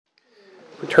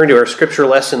We turn to our scripture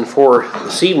lesson for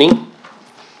this evening,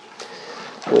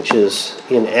 which is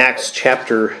in Acts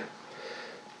chapter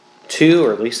 2,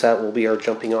 or at least that will be our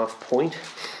jumping off point.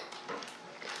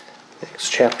 Acts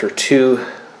chapter 2,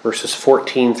 verses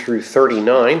 14 through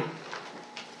 39.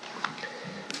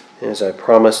 As I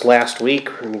promised last week,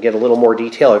 we're going to get a little more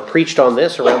detail. I preached on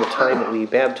this around the time that we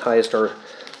baptized our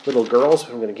little girls.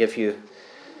 I'm going to give you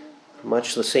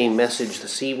much the same message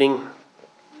this evening.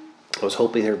 I was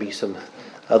hoping there'd be some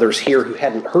others here who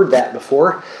hadn't heard that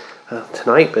before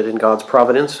tonight, but in God's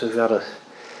providence, we've got a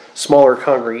smaller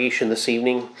congregation this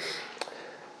evening.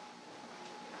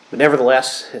 But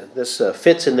nevertheless, this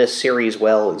fits in this series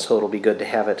well, and so it'll be good to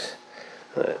have it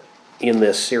in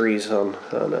this series on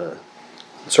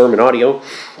sermon audio.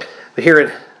 But here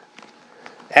in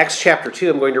Acts chapter 2,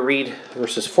 I'm going to read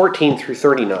verses 14 through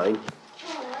 39.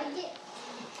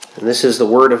 And this is the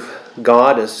word of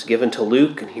God as given to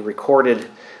Luke, and he recorded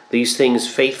these things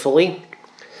faithfully.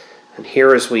 And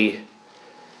here as we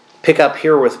pick up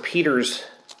here with Peter's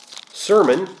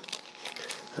sermon,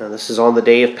 this is on the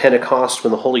day of Pentecost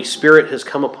when the Holy Spirit has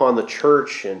come upon the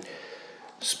church and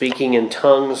speaking in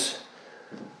tongues.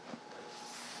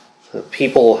 The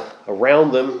people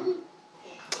around them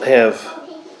have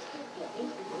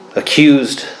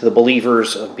accused the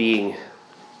believers of being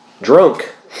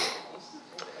drunk.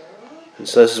 And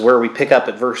so this is where we pick up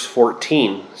at verse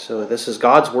 14. So this is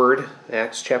God's word,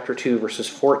 Acts chapter 2, verses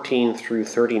 14 through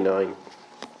 39.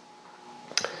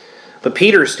 But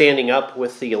Peter, standing up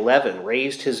with the 11,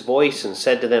 raised his voice and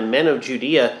said to them, "Men of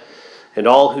Judea, and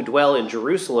all who dwell in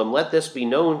Jerusalem, let this be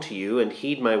known to you, and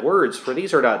heed my words, for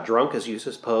these are not drunk, as you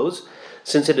suppose,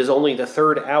 since it is only the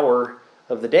third hour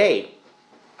of the day.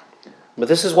 But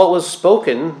this is what was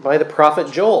spoken by the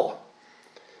prophet Joel.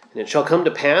 And it shall come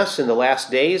to pass in the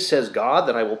last days, says God,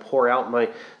 that I will pour out my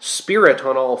spirit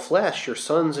on all flesh. Your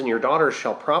sons and your daughters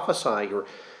shall prophesy. Your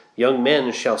young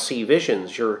men shall see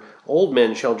visions. Your old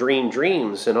men shall dream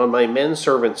dreams. And on my men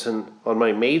servants and on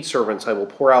my maid servants I will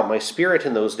pour out my spirit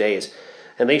in those days,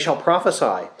 and they shall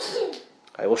prophesy.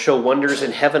 I will show wonders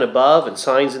in heaven above and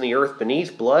signs in the earth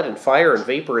beneath, blood and fire and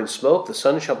vapor and smoke. The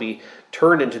sun shall be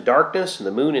turned into darkness and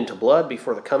the moon into blood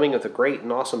before the coming of the great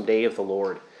and awesome day of the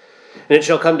Lord. And it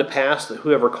shall come to pass that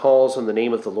whoever calls on the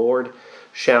name of the Lord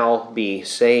shall be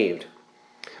saved.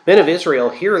 Men of Israel,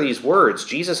 hear these words.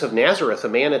 Jesus of Nazareth, a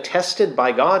man attested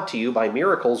by God to you by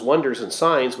miracles, wonders, and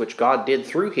signs, which God did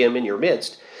through him in your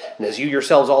midst. And as you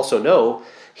yourselves also know,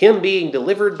 him being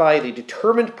delivered by the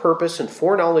determined purpose and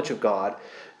foreknowledge of God,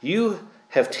 you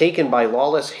have taken by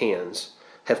lawless hands,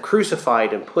 have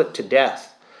crucified and put to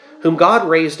death, whom God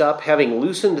raised up, having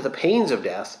loosened the pains of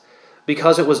death,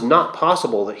 because it was not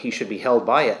possible that he should be held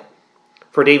by it.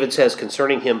 For David says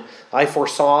concerning him, I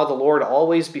foresaw the Lord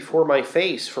always before my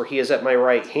face, for he is at my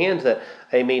right hand, that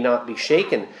I may not be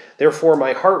shaken. Therefore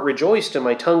my heart rejoiced, and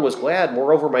my tongue was glad.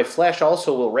 Moreover, my flesh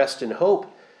also will rest in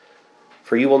hope.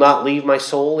 For you will not leave my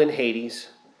soul in Hades,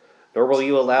 nor will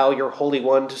you allow your Holy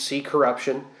One to see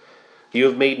corruption. You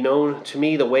have made known to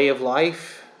me the way of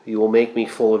life. You will make me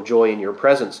full of joy in your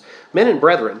presence. Men and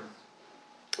brethren,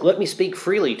 let me speak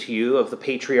freely to you of the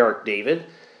patriarch David,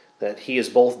 that he is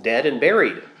both dead and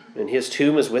buried, and his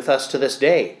tomb is with us to this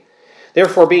day.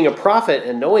 Therefore, being a prophet,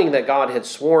 and knowing that God had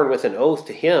sworn with an oath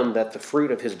to him that the fruit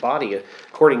of his body,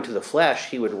 according to the flesh,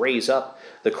 he would raise up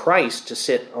the Christ to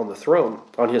sit on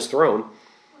his throne,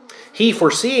 he,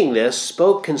 foreseeing this,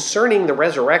 spoke concerning the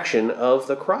resurrection of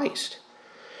the Christ,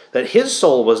 that his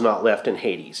soul was not left in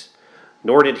Hades,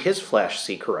 nor did his flesh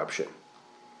see corruption.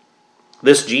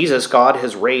 This Jesus God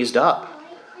has raised up,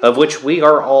 of which we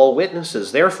are all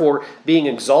witnesses. Therefore, being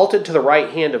exalted to the right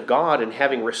hand of God, and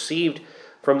having received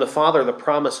from the Father the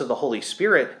promise of the Holy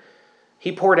Spirit,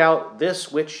 he poured out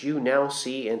this which you now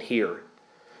see and hear.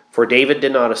 For David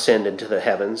did not ascend into the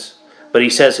heavens, but he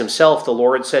says himself, the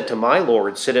Lord said to my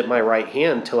Lord, sit at my right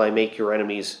hand till I make your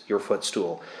enemies your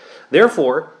footstool.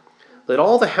 Therefore, let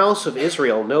all the house of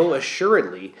Israel know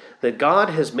assuredly that God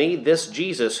has made this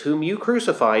Jesus, whom you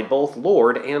crucified, both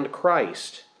Lord and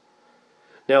Christ.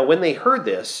 Now when they heard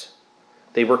this,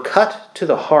 they were cut to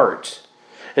the heart,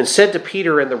 and said to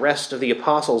Peter and the rest of the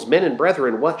apostles, Men and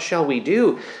brethren, what shall we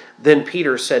do? Then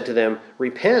Peter said to them,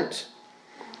 Repent,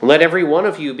 and let every one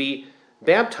of you be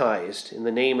baptized in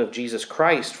the name of Jesus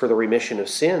Christ for the remission of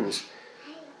sins,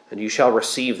 and you shall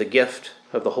receive the gift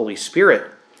of the Holy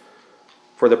Spirit.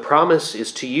 For the promise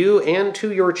is to you and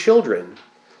to your children,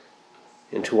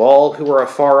 and to all who are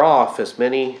afar off, as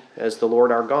many as the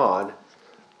Lord our God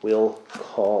will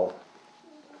call.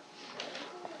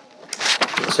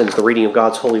 This ends the reading of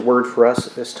God's holy word for us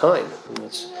at this time.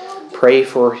 Let's pray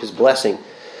for his blessing.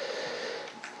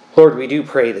 Lord, we do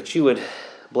pray that you would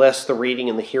bless the reading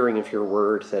and the hearing of your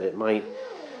word, that it might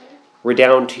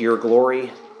redound to your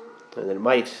glory, and that it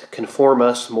might conform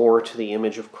us more to the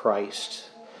image of Christ.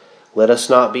 Let us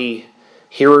not be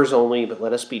hearers only, but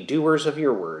let us be doers of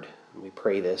your word. And we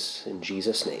pray this in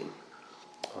Jesus' name.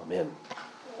 Amen.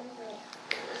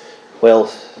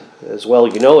 Well, as well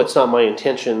you know, it's not my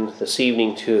intention this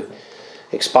evening to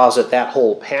exposit that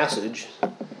whole passage.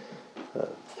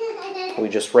 We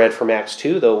just read from Acts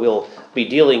 2, though we'll be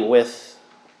dealing with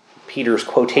Peter's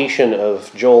quotation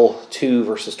of Joel 2,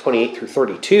 verses 28 through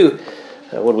 32,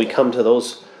 when we come to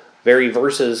those very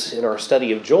verses in our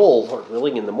study of Joel, Lord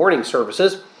willing, in the morning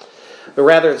services. But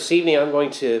rather, this evening I'm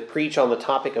going to preach on the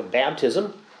topic of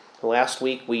baptism. Last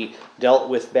week we dealt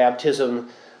with baptism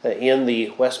in the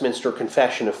Westminster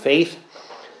Confession of Faith,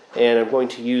 and I'm going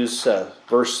to use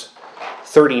verse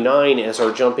 39 as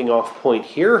our jumping off point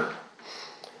here.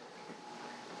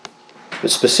 But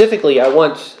specifically, I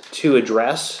want to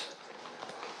address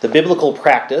the biblical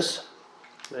practice,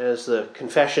 as the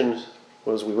confession,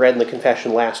 as we read in the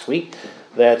confession last week,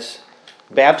 that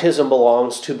baptism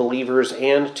belongs to believers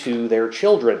and to their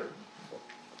children.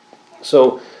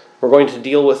 So we're going to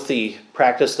deal with the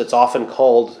practice that's often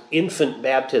called infant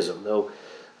baptism, though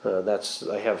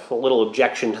I have a little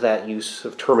objection to that use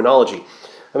of terminology.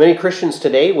 Many Christians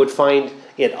today would find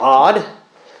it odd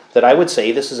that I would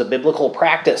say this is a biblical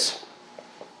practice.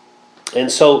 And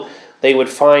so they would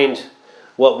find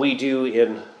what we do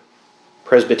in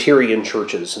Presbyterian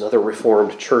churches and other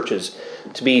Reformed churches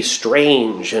to be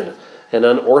strange and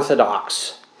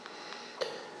unorthodox.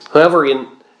 However,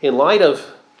 in light of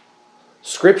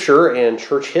Scripture and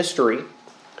church history,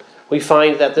 we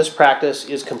find that this practice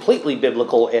is completely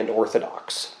biblical and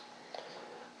orthodox.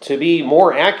 To be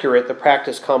more accurate, the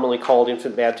practice commonly called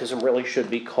infant baptism really should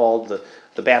be called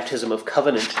the baptism of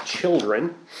covenant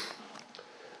children.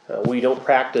 We don't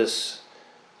practice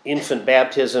infant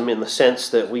baptism in the sense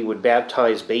that we would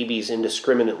baptize babies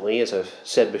indiscriminately. As I've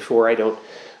said before, I don't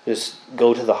just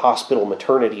go to the hospital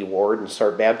maternity ward and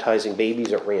start baptizing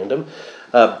babies at random.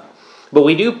 But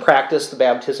we do practice the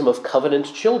baptism of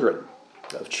covenant children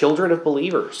of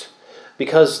believers,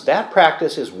 because that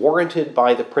practice is warranted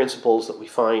by the principles that we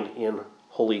find in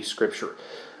Holy Scripture.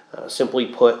 Simply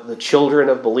put, the children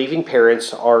of believing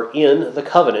parents are in the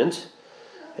covenant,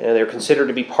 and they're considered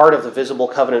to be part of the visible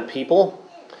covenant people,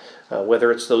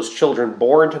 whether it's those children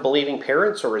born to believing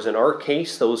parents, or as in our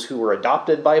case, those who were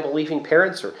adopted by believing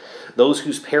parents, or those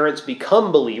whose parents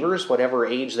become believers, whatever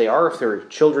age they are. If they're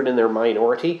children in their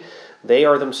minority, they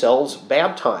are themselves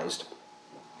baptized.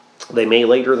 They may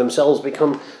later themselves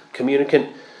become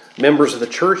communicant members of the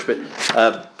church,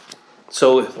 but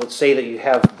so let's say that you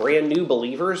have brand new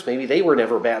believers, maybe they were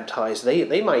never baptized.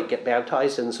 They might get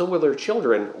baptized, and so will their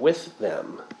children with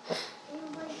them.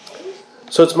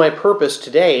 So it's my purpose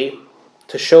today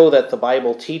to show that the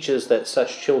Bible teaches that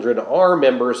such children are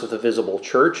members of the visible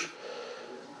church.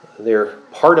 They're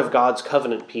part of God's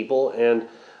covenant people, and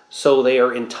so they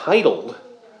are entitled,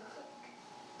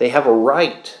 they have a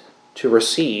right to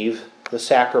receive the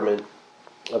sacrament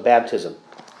of baptism.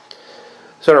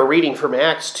 So in our reading from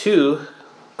Acts 2,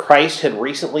 Christ had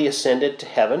recently ascended to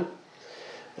heaven,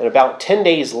 and about 10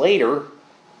 days later,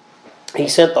 he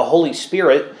sent the Holy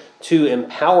Spirit to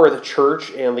empower the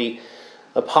church and the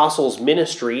apostles'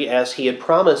 ministry as he had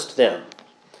promised them.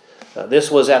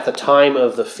 This was at the time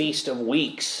of the Feast of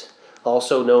Weeks,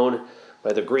 also known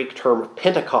by the Greek term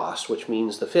Pentecost, which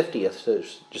means the 50th. So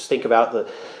just think about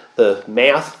the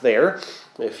math there.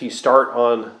 If you start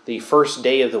on the first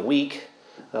day of the week,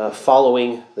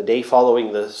 following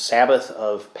the Sabbath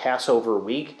of Passover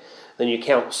week, then you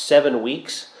count 7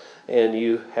 weeks, and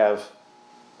you have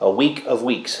a week of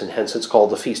weeks, and hence it's called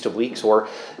the Feast of Weeks. Or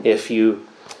if you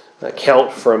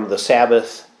count from the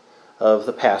Sabbath of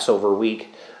the Passover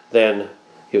week, then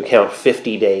you count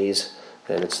 50 days,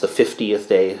 and it's the 50th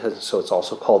day, so it's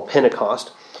also called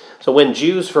Pentecost. So when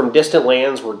Jews from distant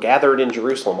lands were gathered in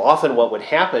Jerusalem, often what would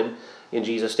happen in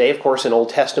Jesus' day, of course, in Old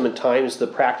Testament times, the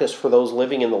practice for those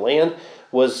living in the land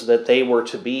was that they were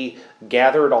to be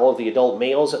gathered, all of the adult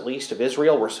males, at least, of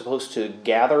Israel, were supposed to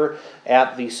gather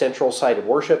at the central site of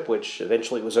worship, which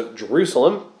eventually was at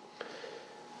Jerusalem,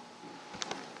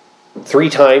 3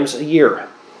 times a year.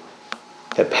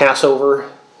 At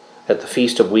Passover, at the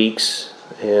Feast of Weeks,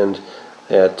 and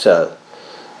at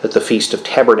the Feast of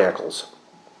Tabernacles.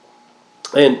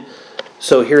 And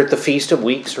so here at the Feast of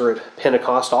Weeks or at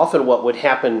Pentecost, often what would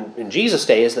happen in Jesus'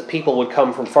 day is that people would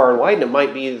come from far and wide, and it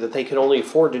might be that they could only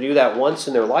afford to do that once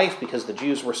in their life because the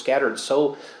Jews were scattered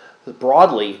so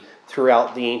broadly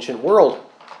throughout the ancient world.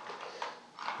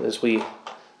 As we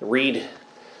read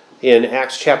In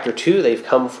Acts chapter 2, they've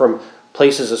come from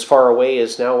places as far away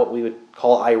as now what we would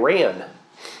call Iran.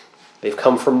 They've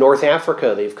come from North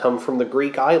Africa. They've come from the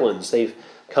Greek islands. They've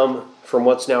come from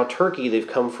what's now Turkey. They've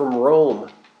come from Rome.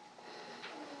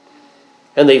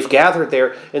 And they've gathered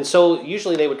there. And so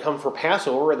usually they would come for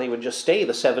Passover and they would just stay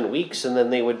the 7 weeks and then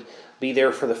they would be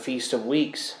there for the Feast of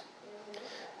Weeks.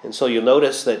 And so you'll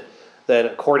notice that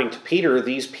according to Peter,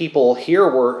 these people here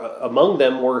among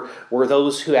them were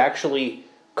those who actually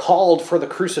called for the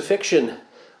crucifixion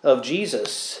of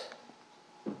Jesus.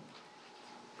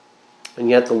 And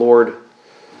yet the Lord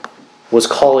was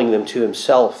calling them to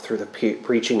himself through the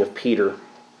preaching of Peter.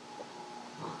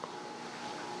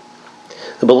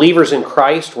 The believers in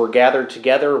Christ were gathered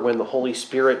together when the Holy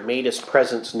Spirit made his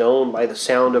presence known by the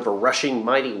sound of a rushing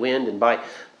mighty wind and by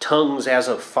tongues as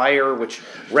of fire which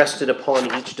rested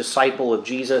upon each disciple of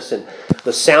Jesus. And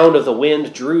the sound of the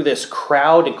wind drew this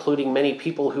crowd, including many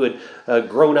people who had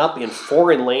grown up in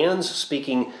foreign lands,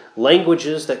 speaking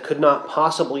languages that could not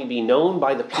possibly be known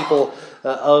by the people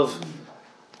of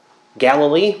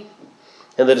Galilee.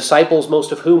 And the disciples,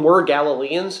 most of whom were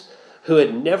Galileans, who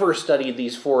had never studied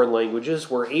these foreign languages,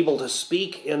 were able to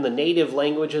speak in the native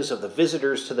languages of the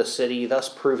visitors to the city, thus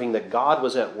proving that God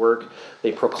was at work.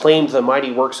 They proclaimed the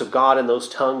mighty works of God in those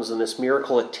tongues, and this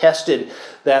miracle attested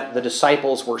that the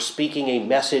disciples were speaking a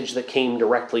message that came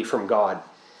directly from God.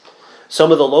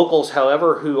 Some of the locals,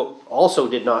 however, who also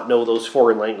did not know those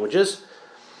foreign languages,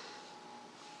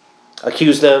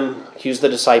 accused the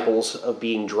disciples of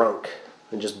being drunk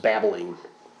and just babbling.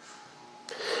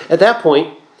 At that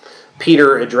point,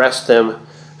 Peter addressed them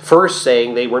first,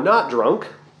 saying they were not drunk.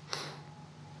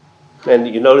 And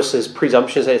you notice his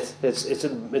presumption is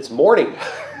it's morning.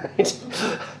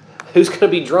 Who's going to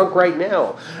be drunk right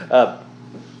now?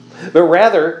 But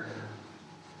rather,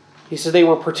 he said they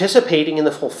were participating in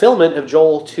the fulfillment of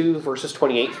Joel 2, verses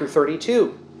 28 through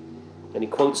 32. And he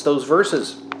quotes those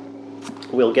verses.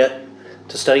 We'll get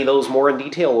to study those more in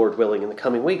detail, Lord willing, in the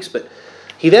coming weeks. But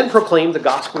he then proclaimed the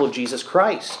gospel of Jesus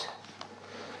Christ.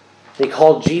 They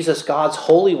called Jesus God's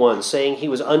Holy One, saying he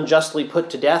was unjustly put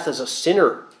to death as a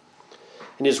sinner.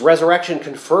 And his resurrection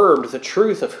confirmed the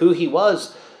truth of who he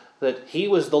was, that he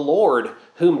was the Lord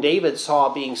whom David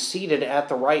saw being seated at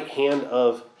the right hand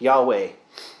of Yahweh,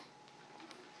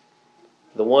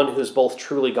 the one who is both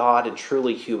truly God and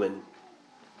truly human,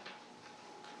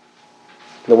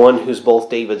 the one who's both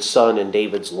David's son and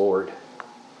David's Lord.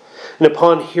 And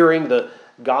upon hearing the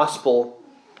gospel,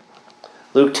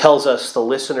 Luke tells us the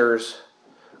listeners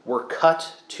were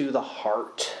cut to the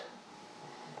heart.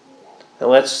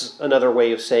 Now that's another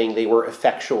way of saying they were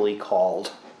effectually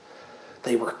called.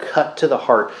 They were cut to the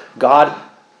heart. God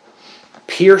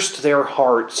pierced their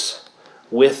hearts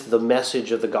with the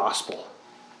message of the gospel.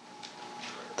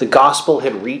 The gospel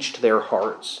had reached their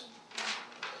hearts.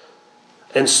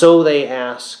 And so they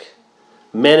ask,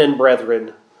 "Men and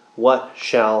brethren, what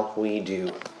shall we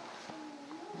do?"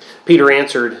 Peter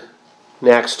answered in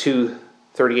Acts 2,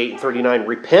 38 and 39,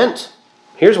 "Repent.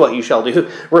 Here's what you shall do.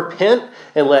 Repent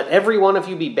and let every one of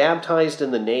you be baptized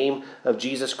in the name of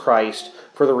Jesus Christ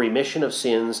for the remission of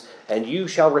sins, and you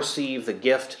shall receive the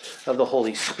gift of the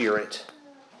Holy Spirit.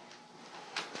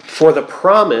 For the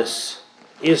promise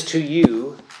is to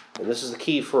you," and this is the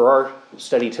key for our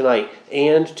study tonight,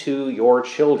 "and to your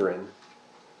children,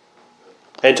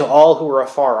 and to all who are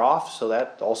afar off," so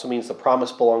that also means the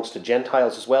promise belongs to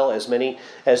Gentiles as well, "as many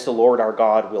as the Lord our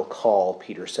God will call,"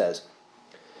 Peter says.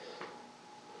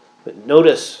 But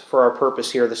notice for our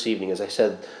purpose here this evening, as I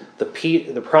said, the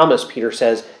promise, Peter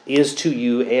says, is to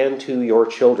you and to your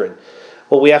children.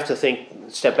 Well, we have to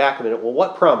step back a minute. Well,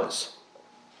 what promise?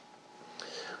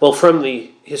 Well, from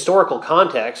the historical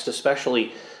context,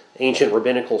 especially ancient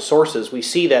rabbinical sources, we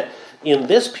see that in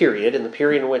this period, in the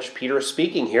period in which Peter is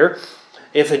speaking here,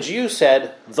 if a Jew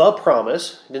said the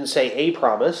promise, didn't say a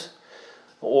promise,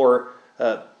 or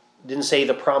didn't say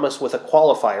the promise with a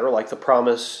qualifier, like the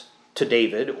promise to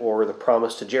David or the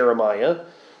promise to Jeremiah.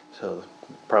 So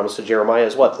the promise to Jeremiah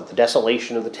is what? That the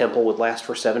desolation of the temple would last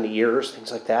for 70 years, things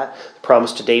like that. The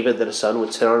promise to David that a son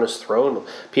would sit on his throne.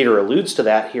 Peter alludes to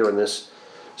that here in this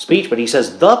speech, but he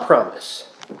says the promise.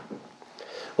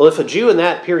 Well, if a Jew in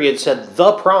that period said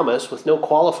the promise with no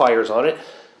qualifiers on it,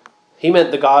 he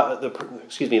meant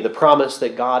the promise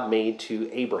that God made to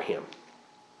Abraham.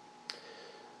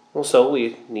 Well, so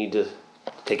we need to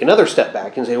take another step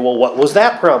back and say, well, what was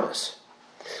that promise?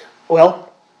 Well,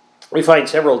 we find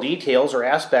several details or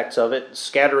aspects of it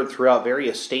scattered throughout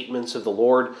various statements of the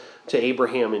Lord to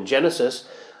Abraham in Genesis.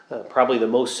 Probably the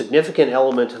most significant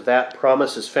element of that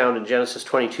promise is found in Genesis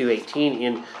 22:18.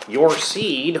 "In your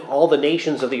seed, all the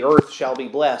nations of the earth shall be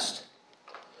blessed.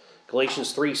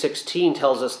 Galatians 3:16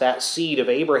 tells us that seed of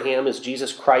Abraham is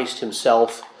Jesus Christ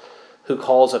himself, who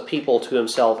calls a people to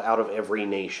himself out of every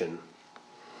nation.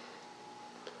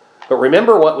 But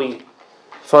remember what we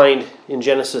find in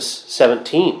Genesis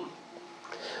 17.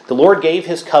 The Lord gave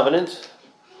his covenant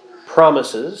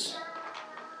promises,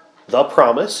 the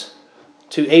promise,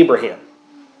 to Abraham,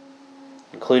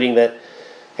 including that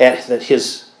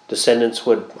his descendants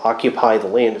would occupy the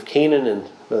land of Canaan and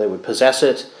they would possess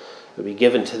it, it would be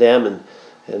given to them,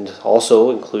 and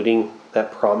also including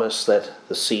that promise that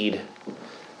the seed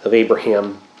of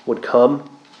Abraham would come.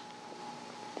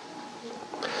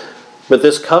 But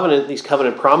these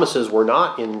covenant promises were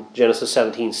not in Genesis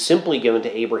 17 simply given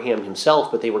to Abraham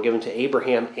himself, but they were given to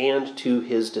Abraham and to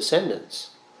his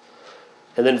descendants.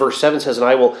 And then verse 7 says, "And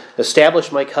I will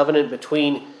establish my covenant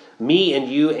between me and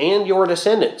you and your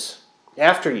descendants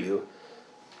after you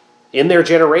in their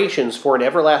generations for an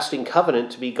everlasting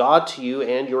covenant to be God to you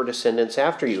and your descendants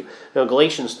after you." Now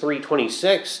Galatians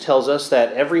 3:26 tells us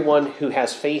that everyone who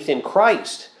has faith in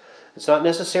Christ, it's not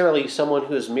necessarily someone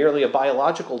who is merely a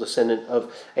biological descendant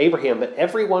of Abraham, but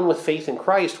everyone with faith in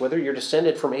Christ, whether you're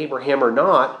descended from Abraham or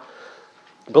not,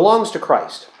 belongs to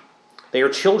Christ. They are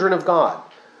children of God.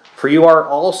 For you are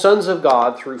all sons of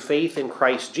God through faith in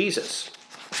Christ Jesus.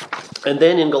 And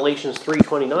then in Galatians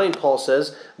 3:29, Paul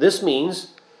says, this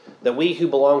means that we who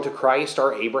belong to Christ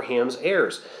are Abraham's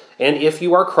heirs. And if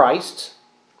you are Christ's,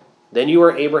 then you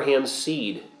are Abraham's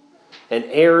seed, and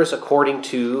heirs according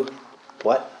to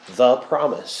what? The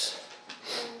promise.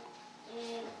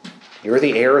 You're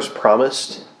the heirs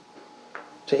promised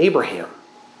to Abraham.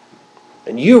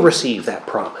 And you receive that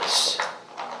promise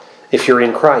if you're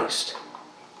in Christ.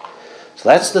 So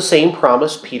that's the same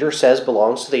promise Peter says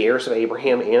belongs to the heirs of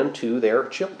Abraham and to their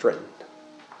children.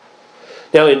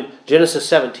 Now in Genesis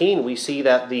 17, we see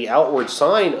that the outward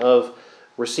sign of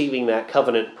receiving that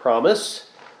covenant promise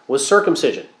was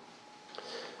circumcision.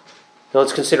 Now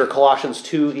let's consider Colossians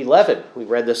 2:11. We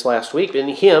read this last week. In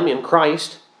him, in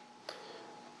Christ,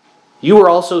 you were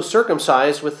also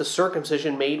circumcised with the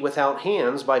circumcision made without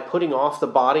hands by putting off the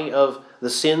body of the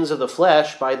sins of the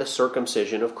flesh by the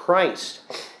circumcision of Christ.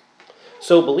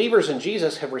 So believers in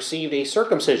Jesus have received a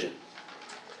circumcision,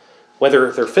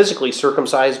 whether they're physically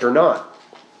circumcised or not,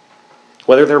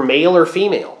 whether they're male or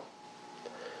female.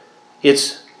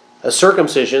 It's a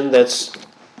circumcision that's,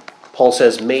 Paul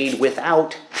says, made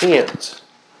without hands.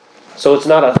 So it's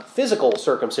not a physical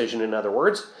circumcision, in other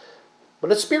words,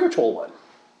 but a spiritual one.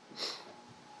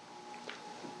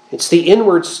 It's the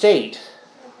inward state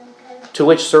to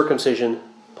which circumcision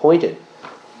pointed.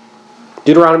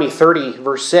 Deuteronomy 30,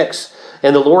 verse 6,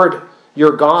 "And the Lord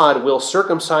your God will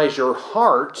circumcise your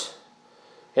heart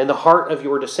and the heart of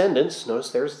your descendants," notice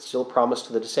there's still a promise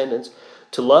to the descendants,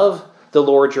 "to love the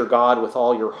Lord your God with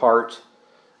all your heart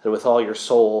and with all your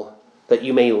soul, that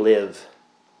you may live."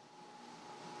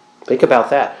 Think about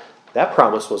that. That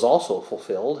promise was also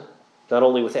fulfilled, not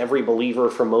only with every believer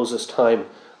from Moses' time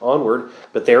onward,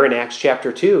 but there in Acts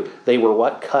chapter 2, they were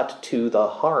what? Cut to the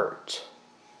heart.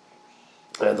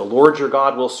 And the Lord your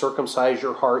God will circumcise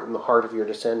your heart and the heart of your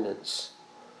descendants.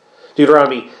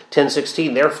 Deuteronomy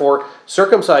 10:16, "Therefore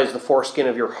circumcise the foreskin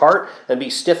of your heart and be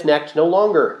stiff-necked no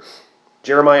longer."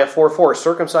 Jeremiah 4:4,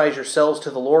 "Circumcise yourselves to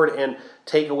the Lord and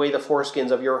take away the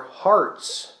foreskins of your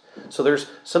hearts." So there's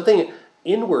something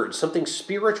inward, something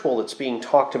spiritual that's being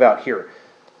talked about here.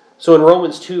 So in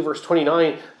Romans 2, verse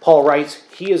 29, Paul writes,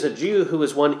 "He is a Jew who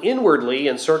is one inwardly,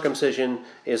 and circumcision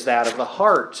is that of the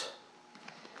heart."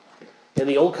 In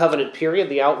the Old Covenant period,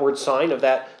 the outward sign of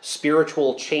that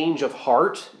spiritual change of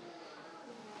heart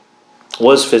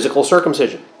was physical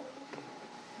circumcision.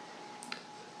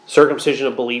 Circumcision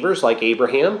of believers like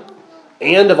Abraham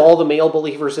and of all the male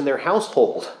believers in their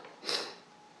household,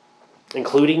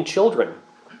 including children.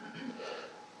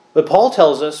 But Paul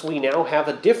tells us we now have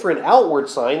a different outward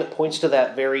sign that points to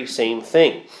that very same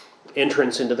thing,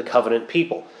 entrance into the covenant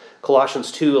people.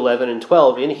 Colossians 2:11 and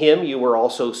 12, "In him you were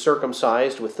also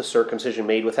circumcised with the circumcision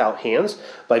made without hands,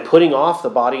 by putting off the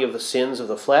body of the sins of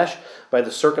the flesh by the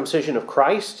circumcision of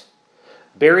Christ,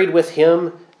 buried with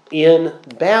him in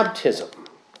baptism,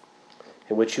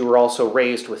 in which you were also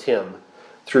raised with him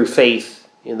through faith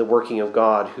in the working of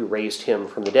God who raised him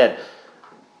from the dead."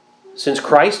 Since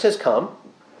Christ has come,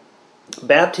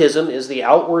 baptism is the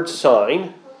outward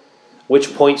sign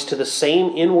which points to the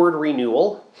same inward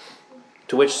renewal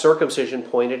to which circumcision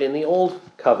pointed in the Old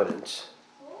Covenant.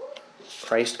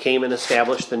 Christ came and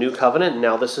established the new covenant, and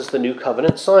now this is the new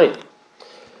covenant sign.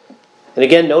 And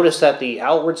again, notice that the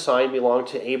outward sign belonged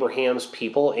to Abraham's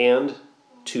people and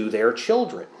to their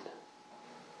children.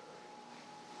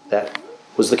 That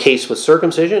was the case with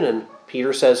circumcision, and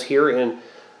Peter says here in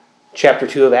chapter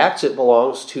 2 of Acts, it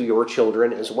belongs to your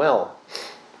children as well.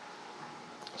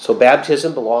 So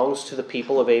baptism belongs to the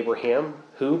people of Abraham,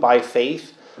 who by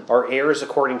faith are heirs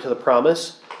according to the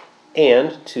promise,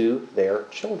 and to their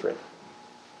children.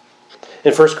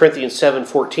 In 1 Corinthians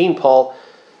 7:14, Paul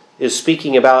is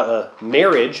speaking about a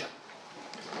marriage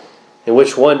in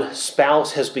which one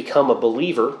spouse has become a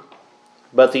believer,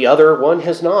 but the other one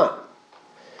has not.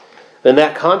 In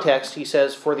that context, he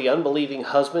says, for the unbelieving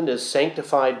husband is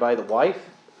sanctified by the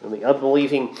wife, and the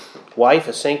unbelieving wife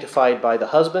is sanctified by the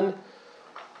husband.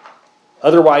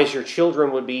 Otherwise, your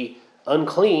children would be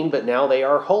unclean, but now they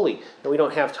are holy. And we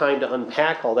don't have time to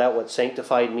unpack all that, what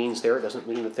sanctified means there. It doesn't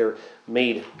mean that they're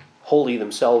made holy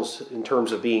themselves in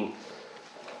terms of being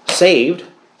saved.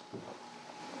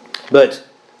 But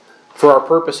for our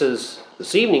purposes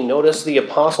this evening, notice the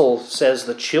apostle says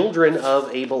the children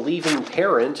of a believing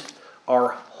parent are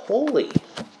holy.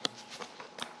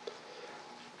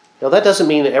 Now that doesn't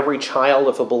mean that every child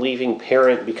of a believing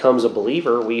parent becomes a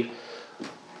believer. We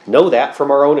know that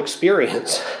from our own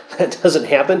experience. That doesn't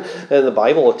happen, and the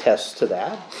Bible attests to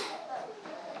that.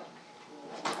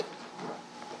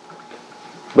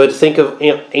 But think of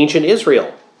ancient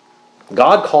Israel.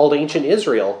 God called ancient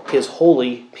Israel his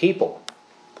holy people,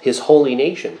 his holy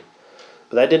nation.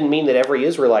 But that didn't mean that every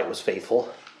Israelite was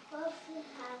faithful.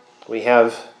 We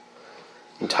have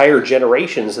entire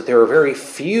generations that there are very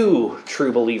few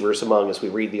true believers among as we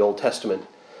read the Old Testament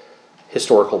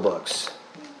historical books.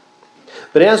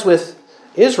 But as with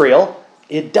Israel,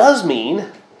 it does mean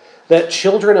that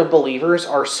children of believers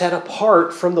are set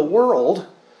apart from the world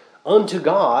unto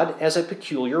God as a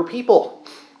peculiar people,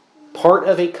 part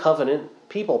of a covenant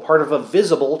people, part of a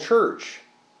visible church.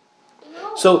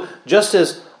 So just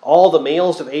as all the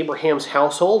males of Abraham's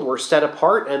household were set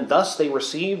apart, and thus they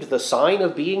received the sign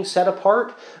of being set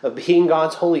apart, of being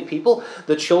God's holy people,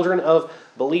 the children of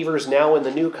believers now in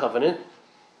the new covenant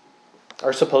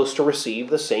are supposed to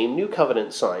receive the same new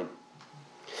covenant sign.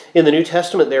 In the New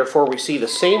Testament, therefore, we see the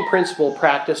same principle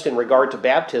practiced in regard to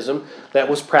baptism that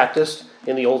was practiced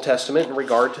in the Old Testament in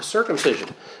regard to circumcision.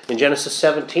 In Genesis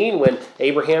 17, when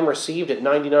Abraham received at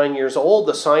 99 years old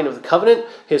the sign of the covenant,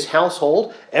 his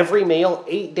household, every male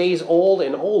 8 days old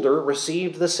and older,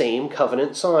 received the same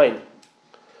covenant sign.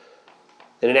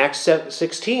 And in Acts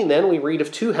 16, then, we read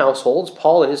of two households.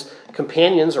 Paul and his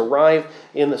companions arrive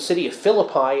in the city of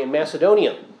Philippi in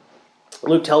Macedonia.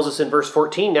 Luke tells us in verse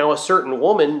 14, now a certain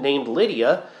woman named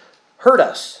Lydia heard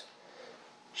us.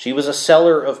 She was a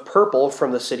seller of purple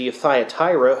from the city of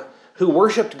Thyatira who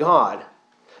worshipped God.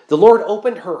 The Lord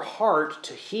opened her heart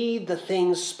to heed the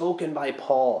things spoken by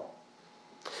Paul.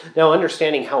 Now,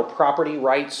 understanding how property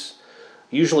rights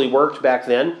usually worked back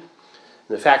then,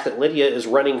 the fact that Lydia is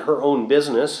running her own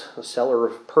business, a seller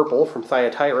of purple from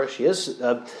Thyatira,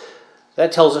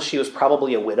 that tells us she was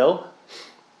probably a widow,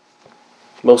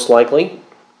 most likely.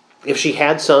 If she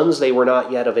had sons, they were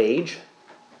not yet of age.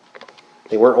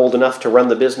 They weren't old enough to run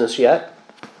the business yet.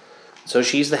 So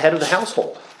she's the head of the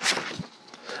household.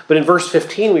 But in verse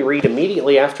 15, we read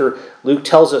immediately after Luke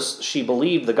tells us she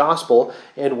believed the gospel,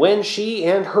 and when she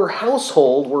and her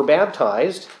household were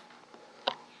baptized,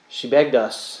 she begged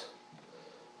us,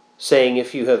 saying,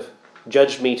 if you have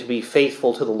judged me to be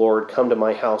faithful to the Lord, come to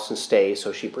my house and stay.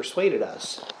 So she persuaded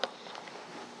us.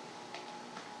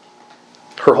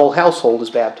 Her whole household is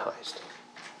baptized.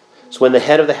 So when the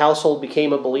head of the household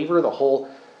became a believer, the whole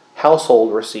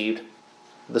household received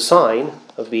the sign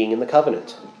of being in the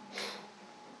covenant.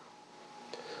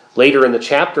 Later in the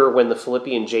chapter, when the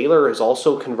Philippian jailer is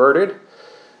also converted,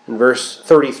 in verse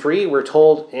 33, we're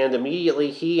told, and immediately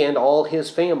he and all his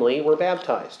family were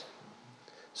baptized.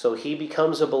 So he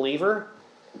becomes a believer,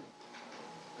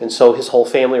 and so his whole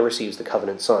family receives the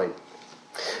covenant sign.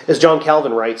 As John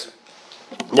Calvin writes,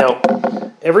 now,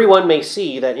 everyone may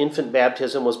see that infant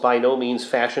baptism was by no means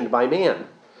fashioned by man,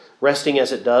 resting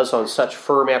as it does on such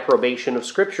firm approbation of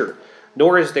Scripture.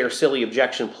 Nor is their silly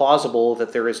objection plausible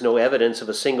that there is no evidence of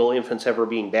a single infant's ever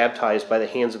being baptized by the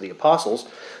hands of the apostles.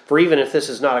 For even if this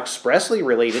is not expressly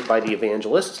related by the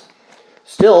evangelists,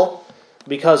 still,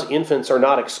 because infants are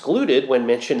not excluded when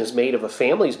mention is made of a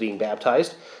family's being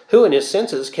baptized, who in his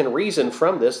senses can reason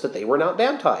from this that they were not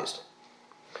baptized?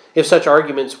 If such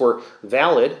arguments were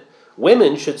valid,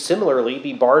 women should similarly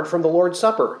be barred from the Lord's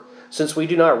Supper, since we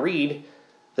do not read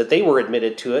that they were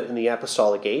admitted to it in the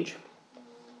apostolic age.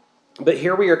 But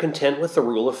here we are content with the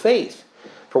rule of faith.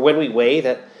 For when we weigh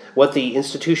that what the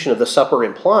institution of the supper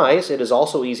implies, it is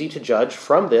also easy to judge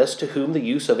from this to whom the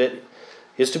use of it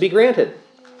is to be granted.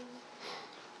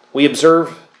 We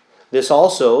observe this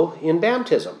also in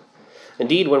baptism.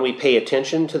 Indeed, when we pay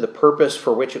attention to the purpose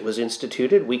for which it was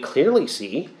instituted, we clearly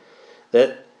see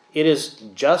that it is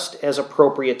just as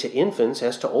appropriate to infants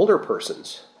as to older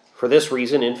persons. For this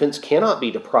reason, infants cannot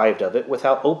be deprived of it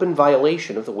without open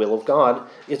violation of the will of God,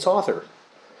 its author.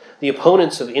 The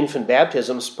opponents of infant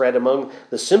baptism spread among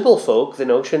the simple folk the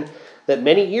notion that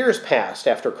many years passed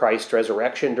after Christ's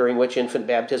resurrection during which infant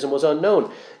baptism was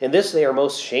unknown. In this they are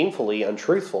most shamefully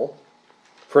untruthful.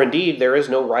 For indeed there is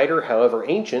no writer, however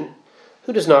ancient,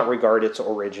 who does not regard its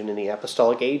origin in the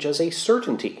apostolic age as a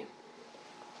certainty.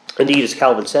 Indeed, as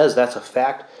Calvin says, that's a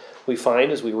fact we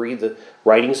find as we read the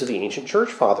writings of the ancient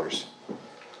church fathers.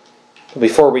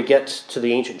 Before we get to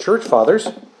the ancient church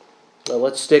fathers,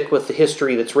 let's stick with the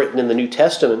history that's written in the New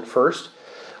Testament first.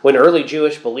 When early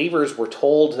Jewish believers were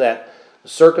told that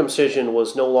circumcision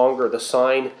was no longer the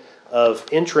sign of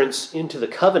entrance into the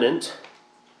covenant,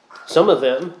 some of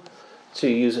them, to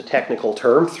use a technical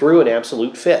term, threw an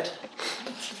absolute fit.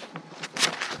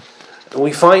 And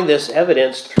we find this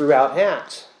evidenced throughout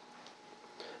Acts,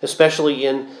 especially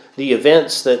in the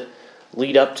events that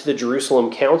lead up to the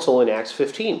Jerusalem Council in Acts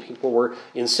 15. People were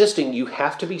insisting you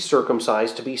have to be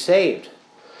circumcised to be saved.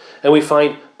 And we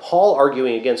find Paul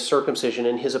arguing against circumcision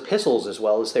in his epistles as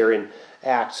well as there in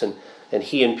Acts. And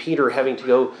he and Peter having to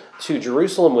go to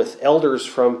Jerusalem with elders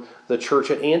from the church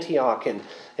at Antioch. And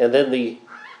then the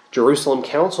Jerusalem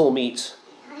Council meets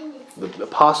the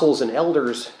apostles and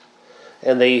elders.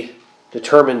 And they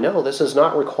determine, no, this is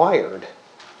not required.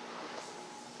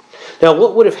 Now,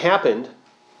 what would have happened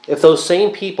if those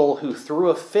same people who threw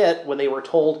a fit when they were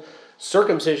told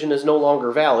circumcision is no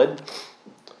longer valid,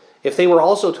 if they were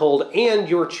also told, and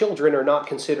your children are not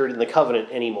considered in the covenant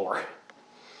anymore?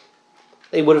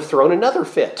 They would have thrown another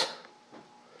fit.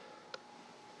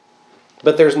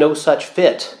 But there's no such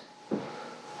fit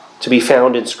to be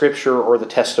found in Scripture or the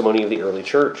testimony of the early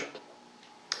church.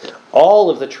 All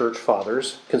of the church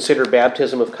fathers consider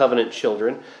baptism of covenant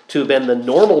children to have been the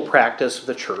normal practice of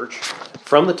the church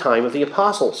from the time of the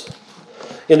apostles.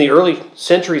 In the early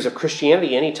centuries of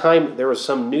Christianity, any time there was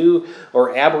some new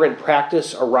or aberrant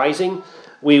practice arising,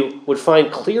 we would find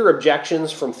clear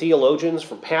objections from theologians,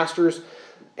 from pastors,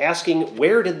 asking,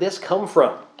 where did this come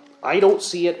from? I don't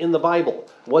see it in the Bible.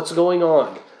 What's going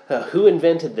on? Who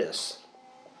invented this?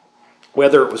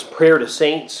 Whether it was prayer to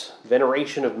saints,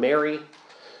 veneration of Mary,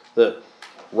 the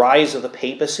rise of the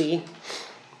papacy.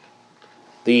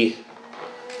 This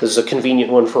is a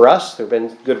convenient one for us. There have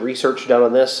been good research done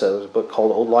on this. There's a book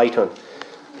called Old Light on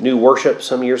New Worship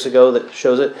some years ago that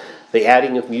shows it. The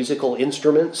adding of musical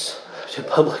instruments to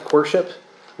public worship.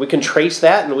 We can trace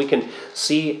that and we can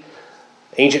see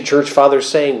ancient church fathers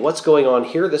saying, what's going on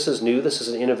here? This is new. This is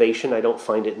an innovation. I don't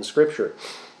find it in Scripture.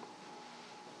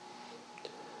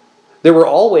 There were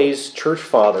always church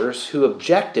fathers who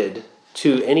objected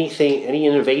to anything, any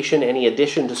innovation, any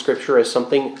addition to Scripture as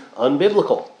something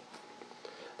unbiblical.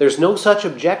 There's no such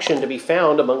objection to be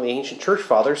found among the ancient church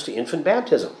fathers to infant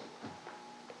baptism.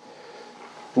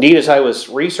 Indeed, as I was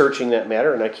researching that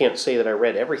matter, and I can't say that I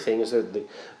read everything, as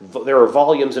there are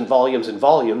volumes and volumes and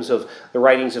volumes of the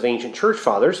writings of ancient church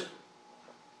fathers,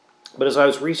 but as I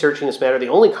was researching this matter, the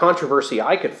only controversy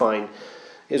I could find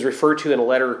is referred to in a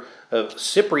letter of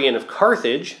Cyprian of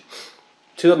Carthage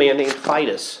to a man named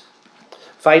Fidus.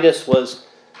 Fidus was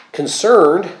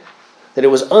concerned that it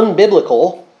was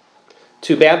unbiblical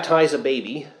to baptize a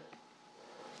baby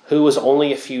who was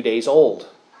only a few days old.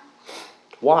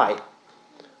 Why?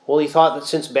 Well, he thought that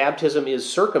since baptism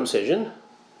is circumcision,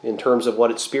 in terms of what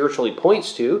it spiritually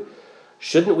points to,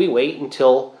 shouldn't we wait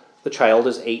until the child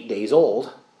is 8 days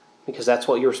old? Because that's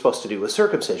what you're supposed to do with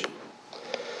circumcision.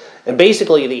 And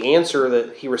basically the answer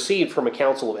that he received from a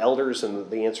council of elders, and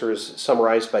the answer is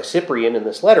summarized by Cyprian in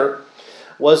this letter,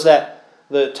 was that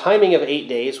the timing of 8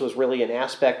 days was really an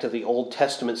aspect of the Old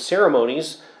Testament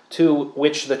ceremonies to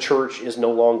which the church is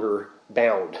no longer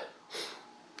bound.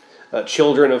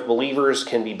 Children of believers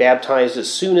can be baptized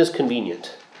as soon as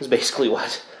convenient, is basically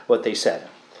what they said.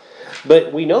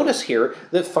 But we notice here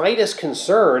that Fidus'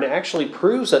 concern actually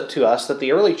proves to us that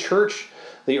the early church,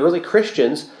 the early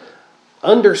Christians,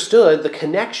 understood the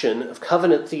connection of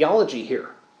covenant theology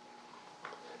here.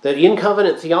 That in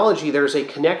covenant theology, there's a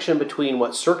connection between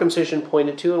what circumcision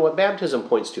pointed to and what baptism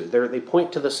points to. They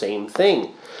point to the same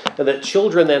thing. And that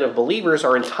children then of believers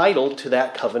are entitled to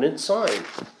that covenant sign.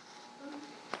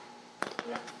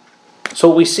 So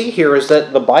what we see here is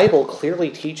that the Bible clearly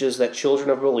teaches that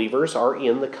children of believers are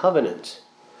in the covenant.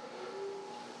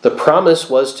 The promise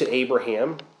was to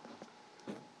Abraham,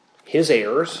 his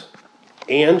heirs,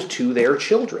 and to their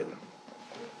children.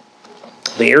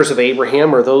 The heirs of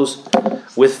Abraham are those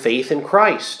with faith in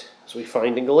Christ. as we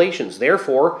find in Galatians.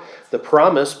 Therefore, the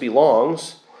promise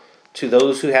belongs to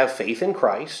those who have faith in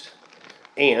Christ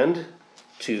and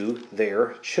to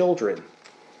their children.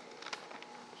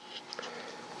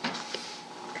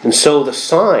 And so the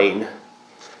sign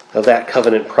of that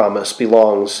covenant promise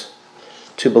belongs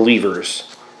to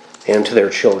believers and to their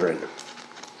children.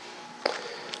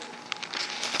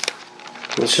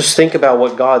 Let's just think about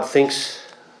what God thinks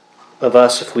of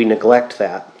us if we neglect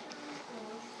that.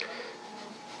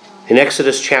 In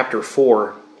Exodus chapter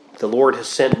 4, the Lord has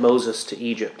sent Moses to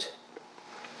Egypt.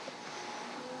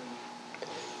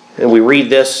 And we read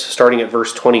this starting at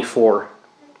verse 24.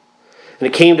 And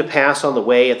it came to pass on the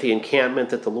way at the encampment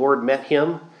that the Lord met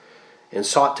him and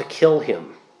sought to kill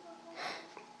him.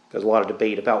 There's a lot of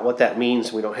debate about what that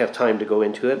means. We don't have time to go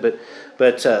into it.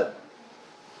 But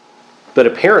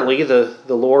apparently the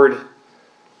Lord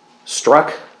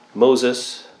struck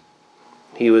Moses.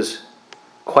 He was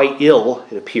quite ill,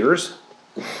 it appears.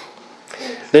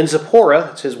 Then Zipporah,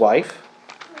 that's his wife,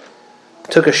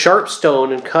 took a sharp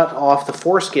stone and cut off the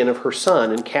foreskin of her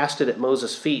son and cast it at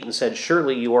Moses' feet and said,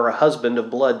 "Surely you are a husband of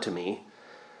blood to me."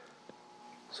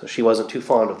 So she wasn't too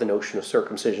fond of the notion of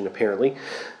circumcision, apparently.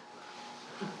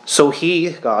 So he,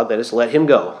 God, that is, let him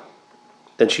go.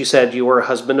 Then she said, "You are a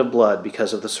husband of blood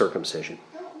because of the circumcision."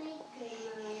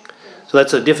 So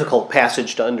that's a difficult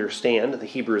passage to understand. The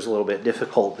Hebrew is a little bit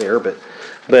difficult there, but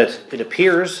it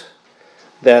appears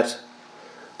that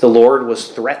the Lord was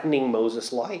threatening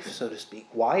Moses' life, so to speak.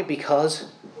 Why? Because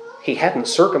he hadn't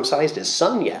circumcised his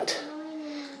son yet.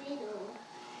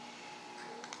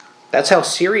 That's how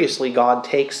seriously God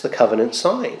takes the covenant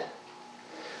sign.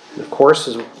 And of course,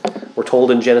 as we're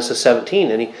told in Genesis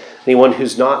 17, anyone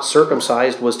who's not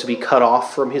circumcised was to be cut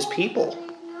off from his people.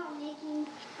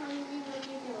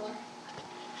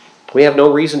 We have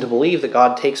no reason to believe that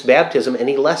God takes baptism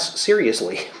any less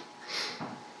seriously.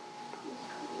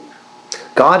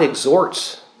 God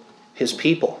exhorts his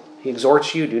people. He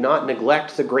exhorts you, do not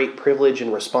neglect the great privilege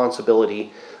and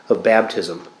responsibility of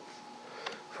baptism.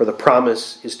 For the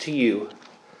promise is to you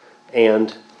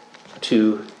and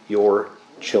to your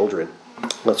children.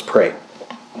 Let's pray.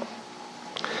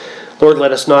 Lord,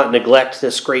 let us not neglect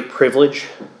this great privilege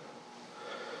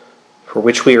for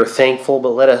which we are thankful, but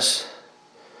let us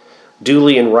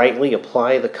duly and rightly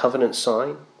apply the covenant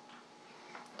sign,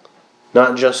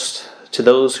 not just to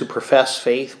those who profess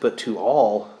faith, but to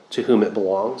all to whom it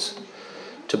belongs,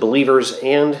 to believers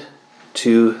and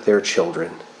to their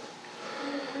children.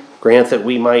 Grant that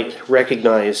we might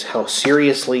recognize how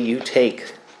seriously you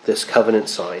take this covenant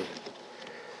sign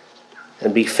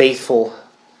and be faithful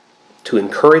to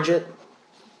encourage it,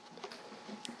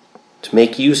 to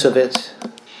make use of it,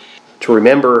 to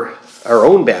remember our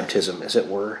own baptism, as it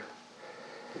were,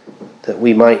 that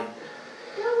we might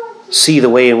see the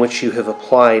way in which you have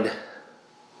applied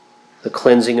the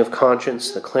cleansing of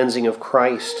conscience, the cleansing of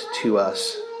Christ to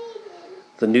us,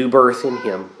 the new birth in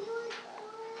him.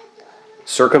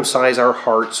 Circumcise our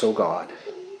hearts, O God,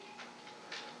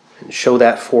 and show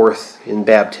that forth in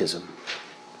baptism,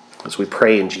 as we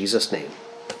pray in Jesus' name.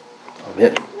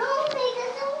 Amen.